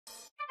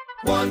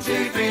1,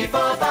 2, 3,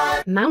 4,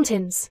 5.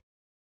 Mountains.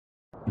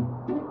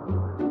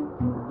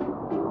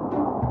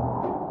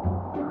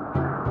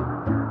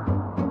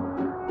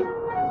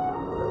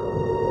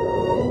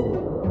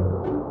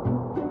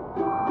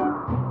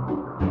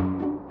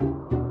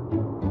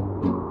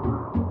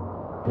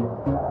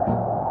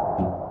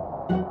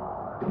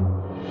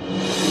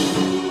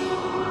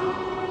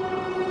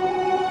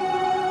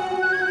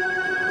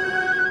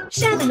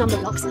 Share the number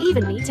blocks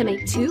evenly to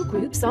make 2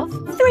 groups of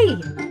 3.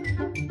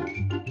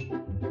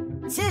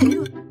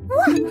 2,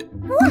 1,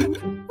 1,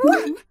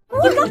 1.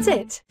 You got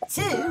it!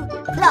 2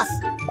 plus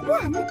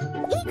 1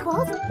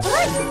 equals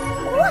 3.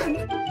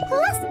 1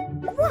 plus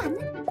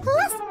 1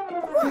 plus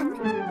 1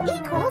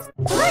 equals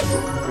 3.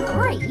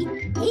 3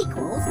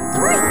 equals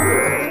 3.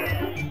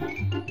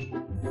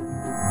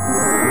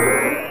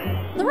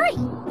 3.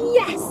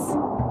 Yes!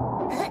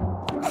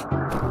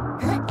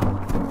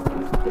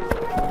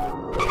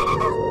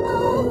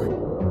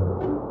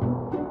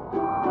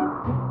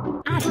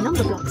 Add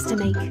number blocks to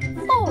make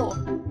 4.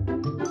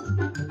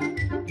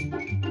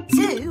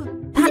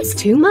 2. That's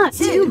too much,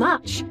 Two. too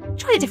much.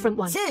 Try a different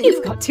one. 2.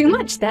 You've got too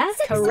much there.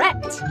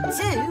 Correct.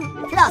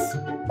 2 plus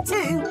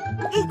 2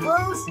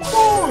 equals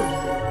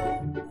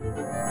 4.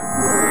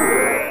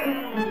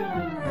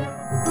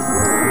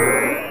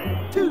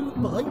 2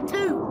 by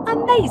 2.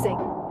 Amazing.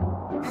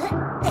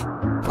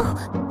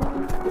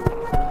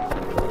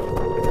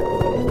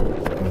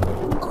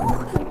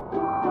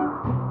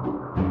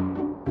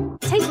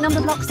 Take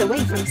number blocks away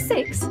from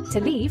 6 to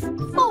leave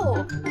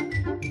 4.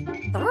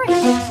 3.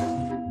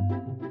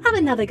 Have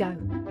another go.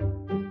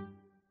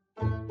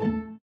 2.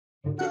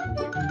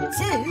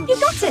 You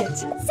got it.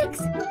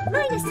 6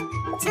 minus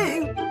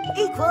 2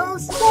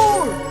 equals 4.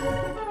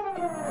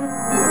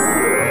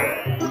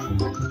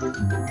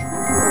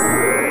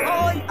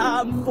 I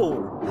am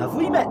 4. Have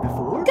we met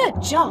before?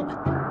 Good job.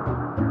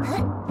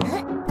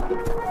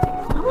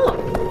 Oh,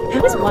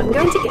 how is 1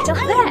 going to get up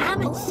I there?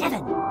 am at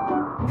 7.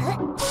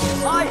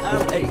 I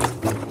am 8.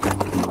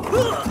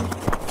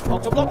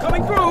 Octoblock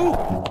coming through!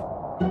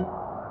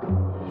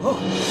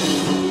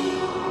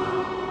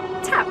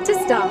 Tap to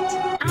start.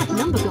 Add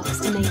number blocks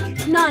to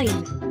make 9.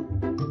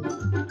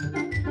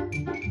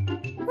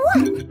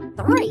 1,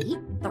 3,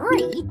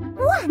 3,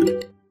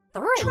 1,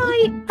 3.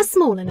 Try a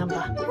smaller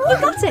number. You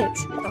got it.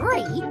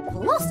 3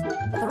 plus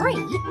 3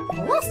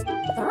 plus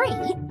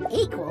 3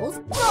 equals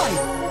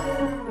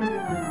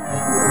 5.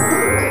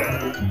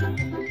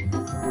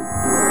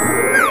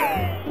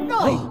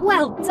 9.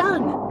 Well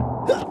done.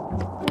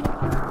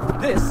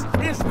 This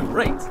is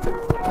great!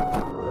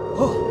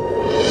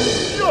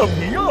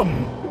 Yum,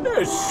 yum!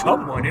 There's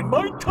someone in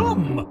my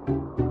tum!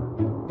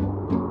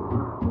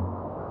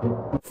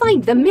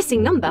 Find the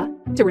missing number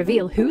to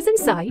reveal who's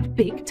inside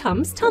Big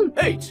Tum's tum.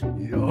 8.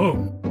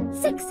 Yum!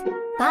 6,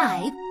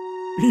 5,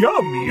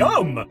 Yum,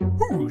 yum!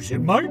 Who's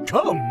in my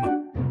tum?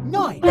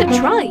 9, Good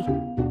try.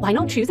 Why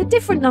not choose a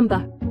different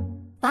number?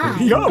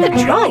 5, Yum, Good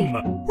try. yum!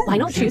 Why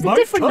not Who's choose in a my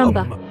different tum?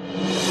 number?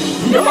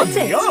 Yum, That's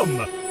it. yum!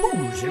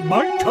 Who's in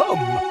my tum?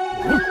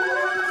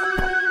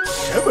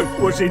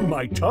 7 was in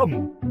my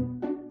tum.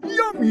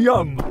 Yum,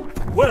 yum!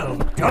 Well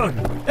done!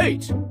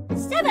 8. 7,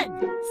 6,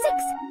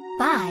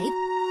 5.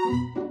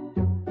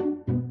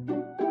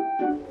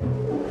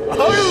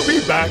 I'll be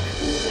back!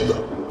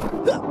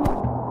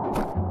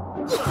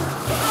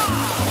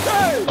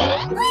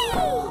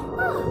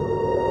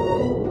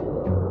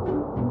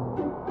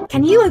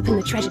 Can you open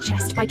the treasure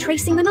chest by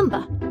tracing the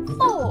number?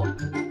 4.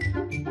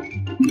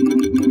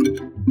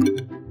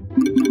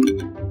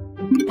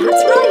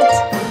 That's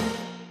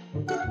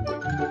right.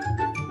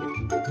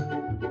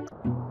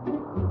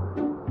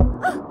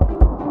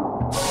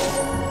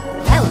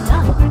 Well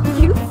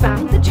done. You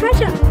found the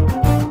treasure.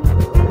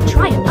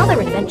 Try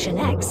another adventure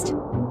next.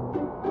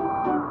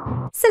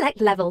 Select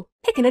level.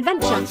 Pick an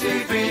adventure. 1, 2,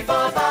 3,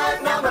 4,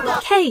 5. Number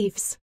block.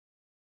 Caves.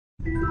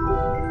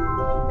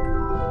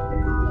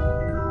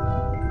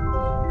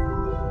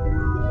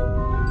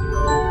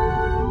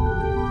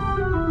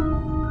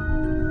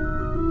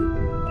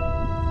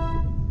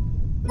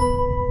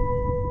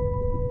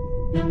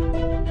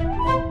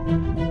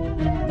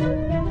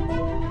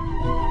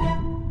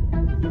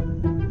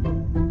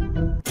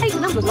 Take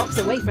number blocks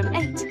away from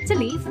 8 to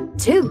leave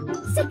 2.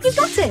 6. You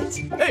got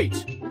it.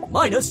 8.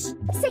 Minus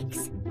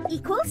 6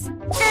 equals 2.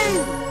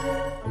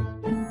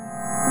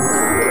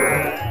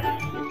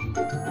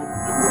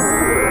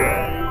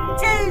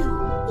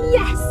 2.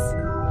 Yes.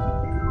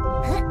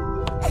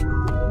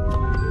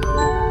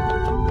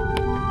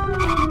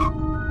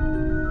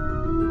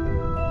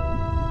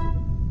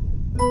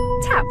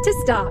 Tap to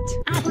start.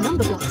 Add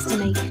number blocks to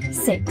make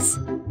 6.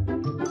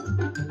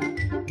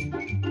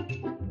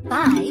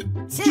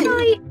 5, 2.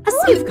 Try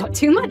a You've got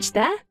too much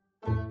there.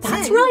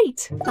 That's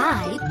right.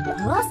 5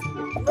 plus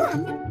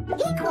 1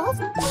 equals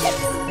 6.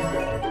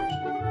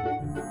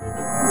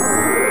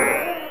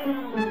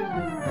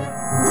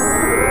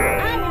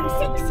 I am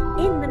 6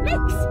 in the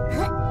mix.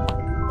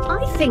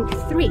 I think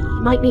 3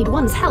 might need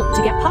 1's help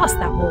to get past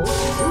that wall.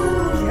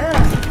 Yeah.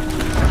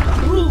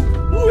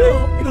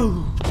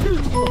 2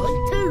 by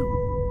 2.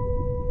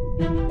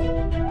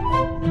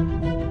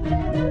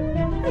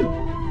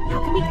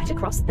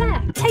 across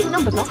there. Take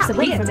number blocks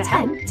away from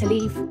 10 to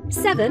leave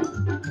 7.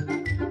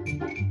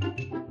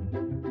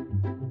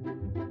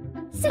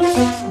 6.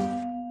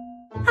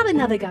 Have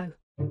another go.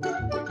 3. 1.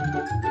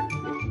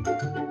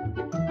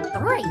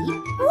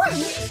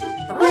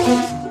 3.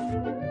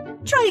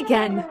 Try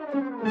again.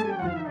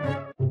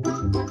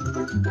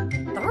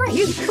 3.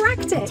 You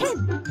cracked it.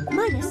 10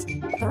 minus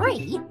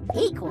 3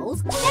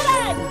 equals 7.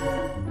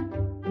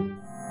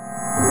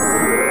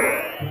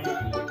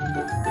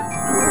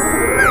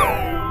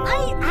 I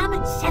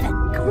am 7.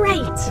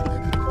 Great.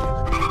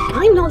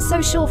 I'm not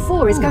so sure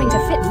 4 is going to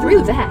fit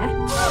through there.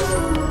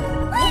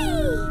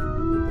 Whee!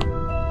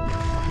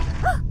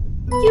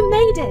 You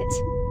made it.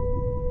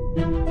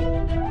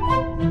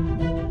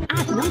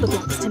 Add number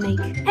blocks to make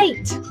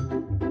 8.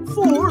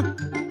 4,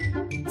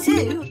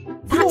 2.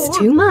 That's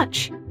too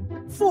much.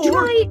 4,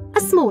 Try a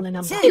smaller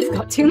number. 2. You've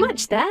got too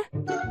much there.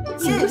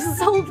 2. You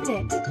solved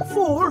it.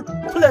 4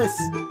 plus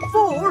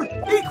 4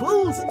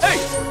 equals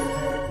 8.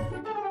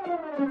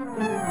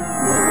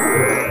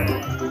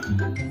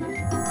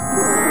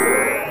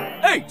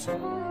 8.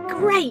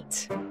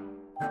 Great.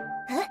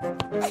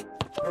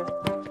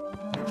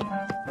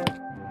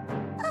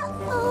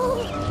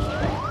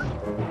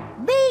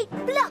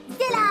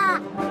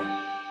 Blockzilla!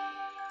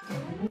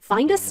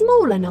 Find a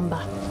smaller number.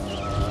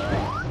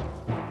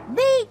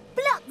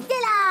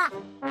 Blockzilla!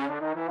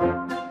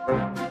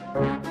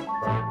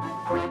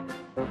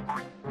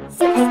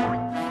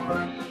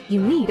 6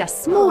 You need a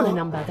smaller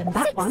number than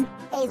that 6 one.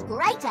 is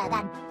greater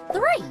than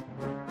 3.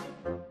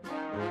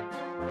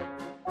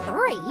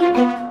 3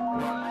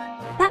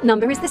 That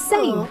number is the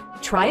same.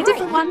 Try a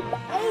different one.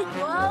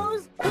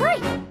 equals 3.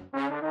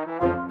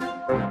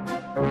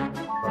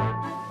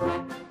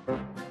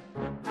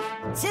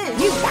 2.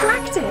 You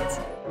cracked it.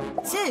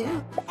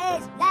 2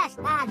 is less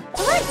than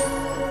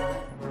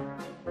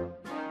 3.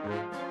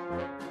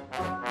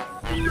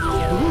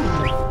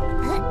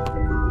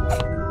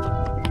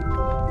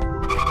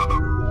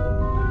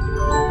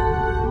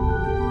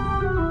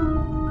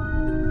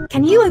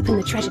 Can you open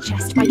the treasure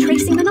chest by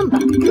tracing the number?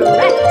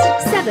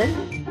 Correct. 7.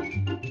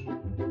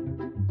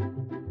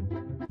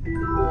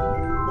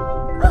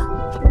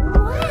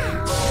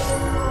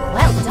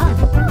 Well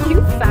done.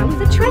 You found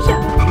the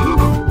treasure.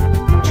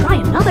 Try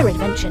another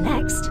adventure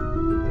next.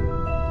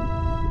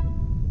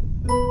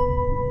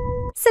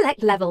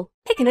 Select level.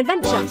 Pick an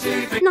adventure.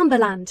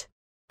 Numberland.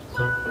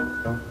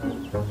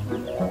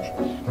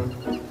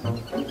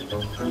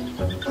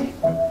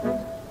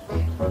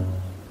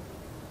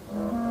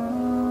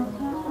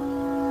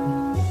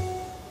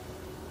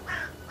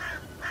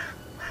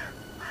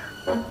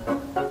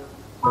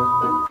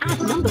 Add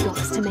number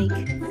blocks to make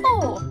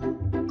 4.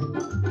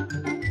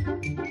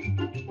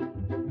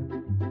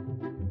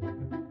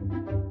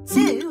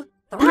 2.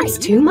 That's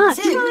too much.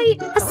 2. Try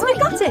a you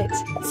got it.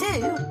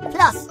 2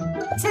 plus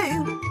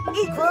 2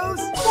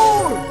 equals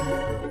 4.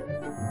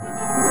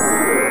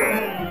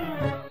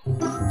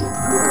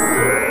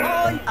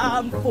 I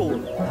am 4.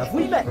 Have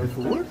we met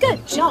before?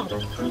 Good job.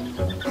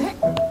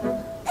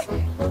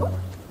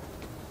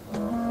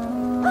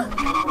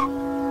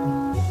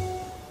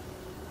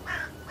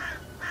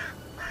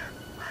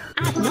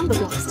 Add number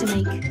blocks to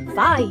make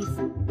 5.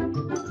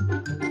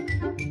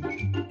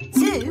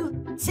 2.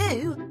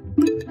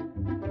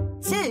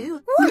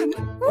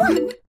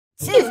 1.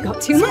 2. You've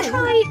got too much.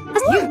 Try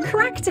as you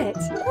cracked it.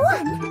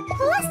 1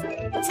 plus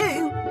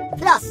 2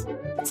 plus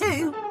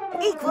 2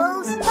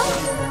 equals 5.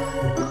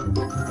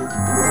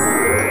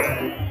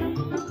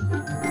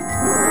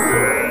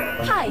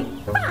 High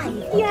 5.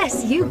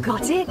 Yes, you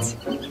got it.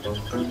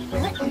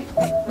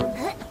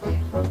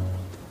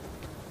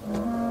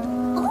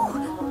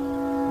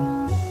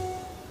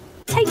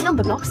 Take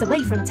number blocks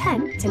away from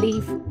 10 to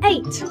leave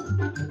 8.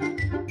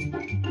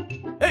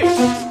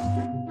 8.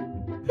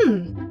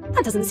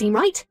 That doesn't seem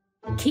right.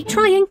 Keep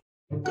trying.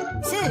 2.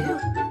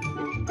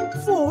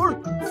 4,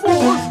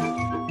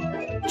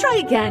 4. Try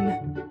again.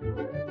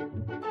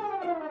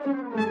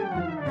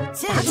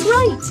 2. That's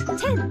right.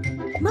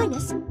 10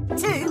 minus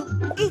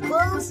 2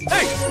 equals 8.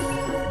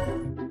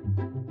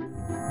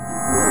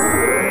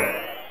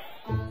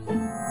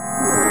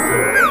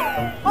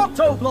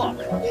 Octoblock.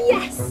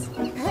 Yes.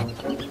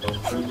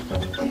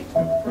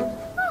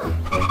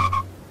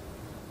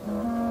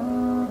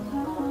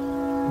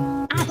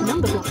 Add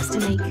number blocks to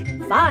make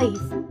 5.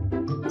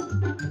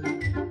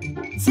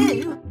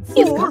 2.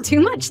 You've got too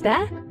much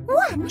there.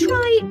 1.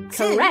 Try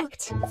 2.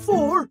 correct.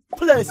 4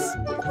 plus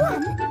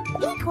 1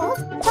 equals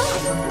 5.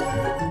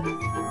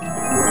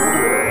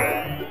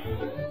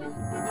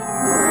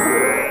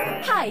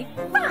 High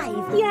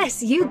 5.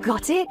 Yes, you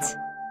got it.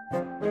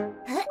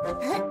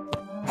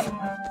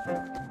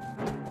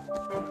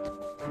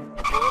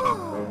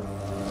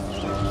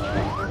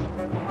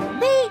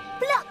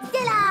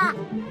 Blockzilla!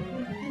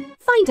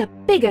 Find a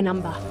bigger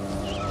number.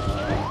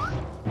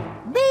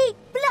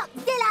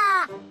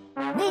 Blockzilla!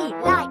 We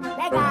like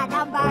bigger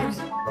numbers.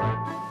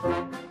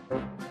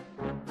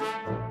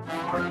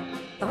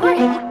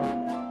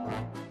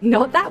 3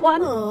 Not that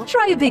one.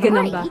 Try a bigger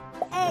number.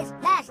 is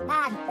less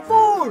than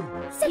 4.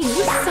 6.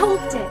 You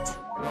solved it.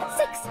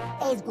 6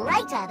 is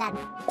greater than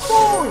 4.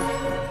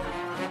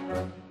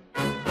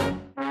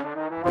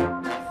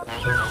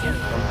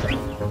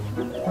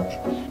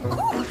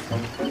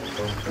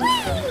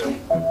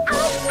 I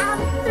am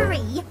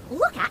 3.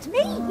 Look at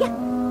me.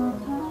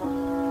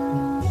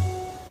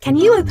 Can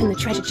you open the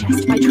treasure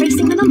chest by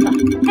tracing the number?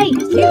 Hey,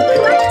 you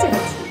cracked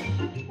it!